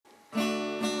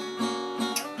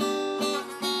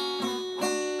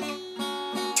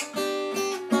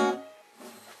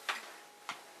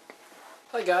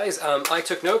Hi guys, I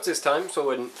took notes this time so I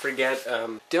wouldn't forget.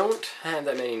 Don't have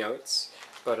that many notes,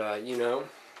 but you know,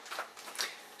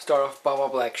 start off Blah Blah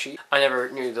Black Sheep. I never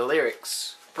knew the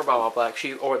lyrics for Blah Blah Black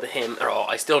Sheep or the hymn at all.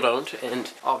 I still don't,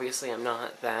 and obviously I'm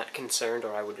not that concerned,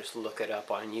 or I would just look it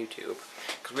up on YouTube,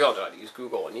 because we all know how to use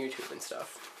Google and YouTube and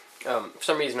stuff. For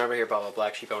some reason, whenever I hear Blah Blah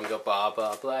Black Sheep, I want to go Blah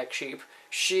Blah Black Sheep,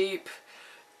 sheep.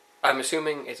 I'm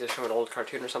assuming it's just from an old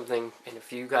cartoon or something, and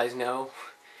if you guys know,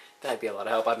 that'd be a lot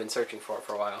of help. I've been searching for it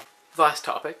for a while. Last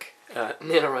topic,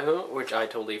 NaNoWriMo, which I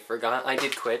totally forgot. I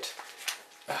did quit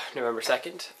November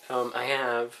 2nd. I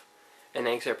have an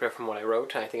excerpt from what I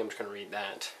wrote, and I think I'm just going to read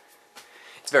that.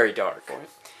 It's very dark.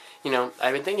 You know,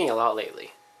 I've been thinking a lot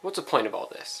lately. What's the point of all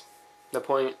this? The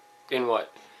point in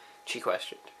what? She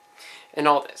questioned. In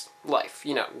all this. Life.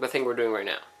 You know, the thing we're doing right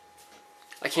now.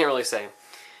 I can't really say.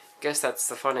 Guess that's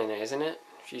the fun in it, isn't it?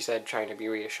 She said, trying to be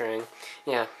reassuring.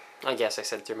 Yeah, I guess, I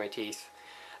said through my teeth.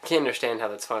 I can't understand how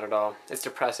that's fun at all. It's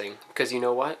depressing, because you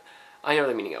know what? I know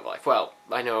the meaning of life. Well,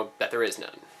 I know that there is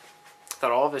none. That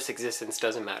all of this existence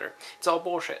doesn't matter. It's all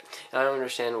bullshit, and I don't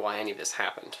understand why any of this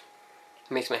happened.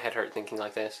 It makes my head hurt thinking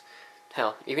like this.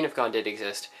 Hell, even if God did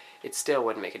exist, it still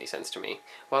wouldn't make any sense to me.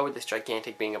 Why would this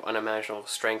gigantic being of unimaginable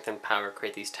strength and power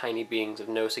create these tiny beings of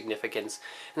no significance,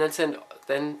 and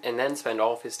then spend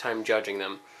all of his time judging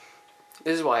them?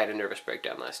 This is why I had a nervous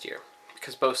breakdown last year,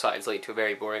 because both sides lead to a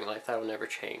very boring life that will never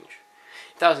change.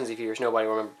 In thousands of years, nobody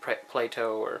will remember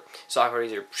Plato or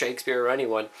Socrates or Shakespeare or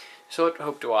anyone, so what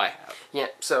hope do I have? Yeah,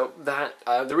 so that,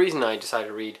 the reason I decided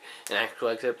to read an actual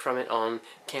excerpt from it on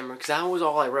camera, because that was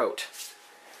all I wrote.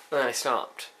 And then I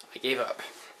stopped. I gave up.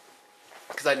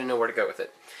 Because I didn't know where to go with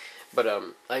it. But,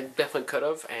 I definitely could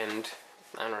have, and,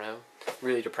 I don't know,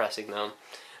 really depressing though.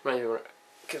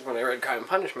 Because when I read Crime and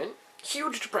Punishment,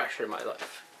 huge depression in my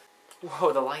life.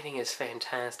 Whoa, the lighting is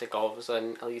fantastic all of a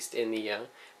sudden, at least in the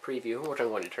preview, which I'm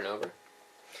going to turn over.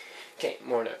 Okay,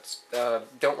 more notes.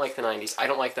 Don't like the 90s. I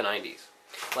don't like the 90s.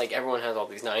 Like, everyone has all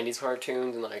these 90s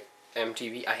cartoons and, like,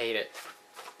 MTV. I hate it.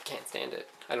 Can't stand it.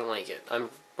 I don't like it. I'm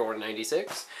born in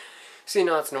 96. See,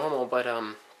 no, it's normal, but,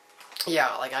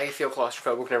 yeah, like, I feel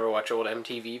claustrophobic whenever I watch old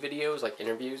MTV videos, like,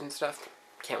 interviews and stuff.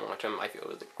 Can't watch them. I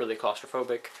feel really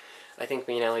claustrophobic. I think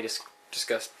me and Allie just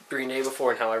discussed Green Day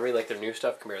before and how I really like their new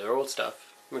stuff compared to their old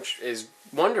stuff, which is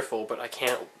wonderful, but I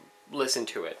can't listen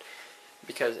to it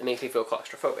because it makes me feel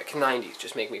claustrophobic. 90s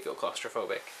just make me feel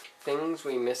claustrophobic. Things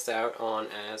we missed out on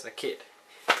as a kid.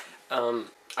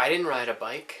 I didn't ride a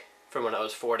bike from when I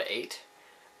was 4 to 8,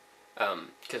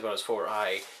 because when I was 4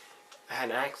 I had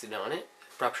an accident on it,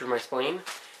 ruptured my spleen.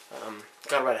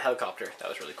 Got to ride a helicopter. That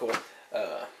was really cool.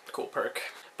 Cool perk.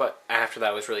 But after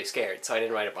that I was really scared, so I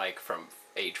didn't ride a bike from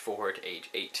age 4 to age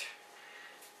 8.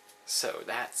 So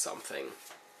that's something.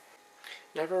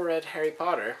 Never read Harry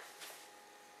Potter.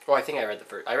 Well, I think I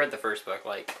read the first book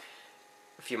like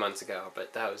a few months ago,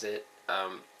 but that was it.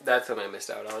 That's something I missed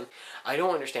out on. I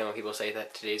don't understand when people say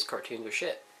that today's cartoons are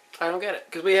shit. I don't get it,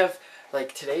 because we have,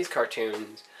 like, today's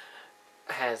cartoons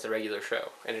has the regular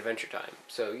show and Adventure Time.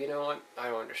 So, you know what? I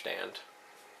don't understand.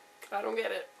 I don't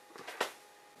get it.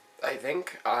 I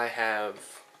think I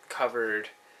have covered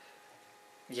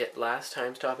yet last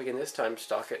time's topic and this time's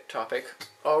topic.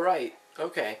 Alright,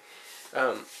 okay.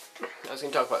 I was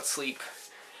going to talk about sleep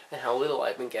and how little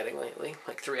I've been getting lately.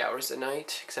 Like 3 hours a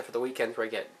night, except for the weekends where I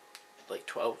get like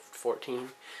 12, 14.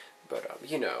 But,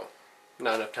 you know,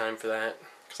 not enough time for that.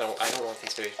 Because I don't want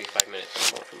these stories to be 5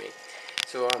 minutes anymore for me.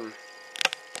 So,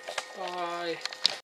 bye.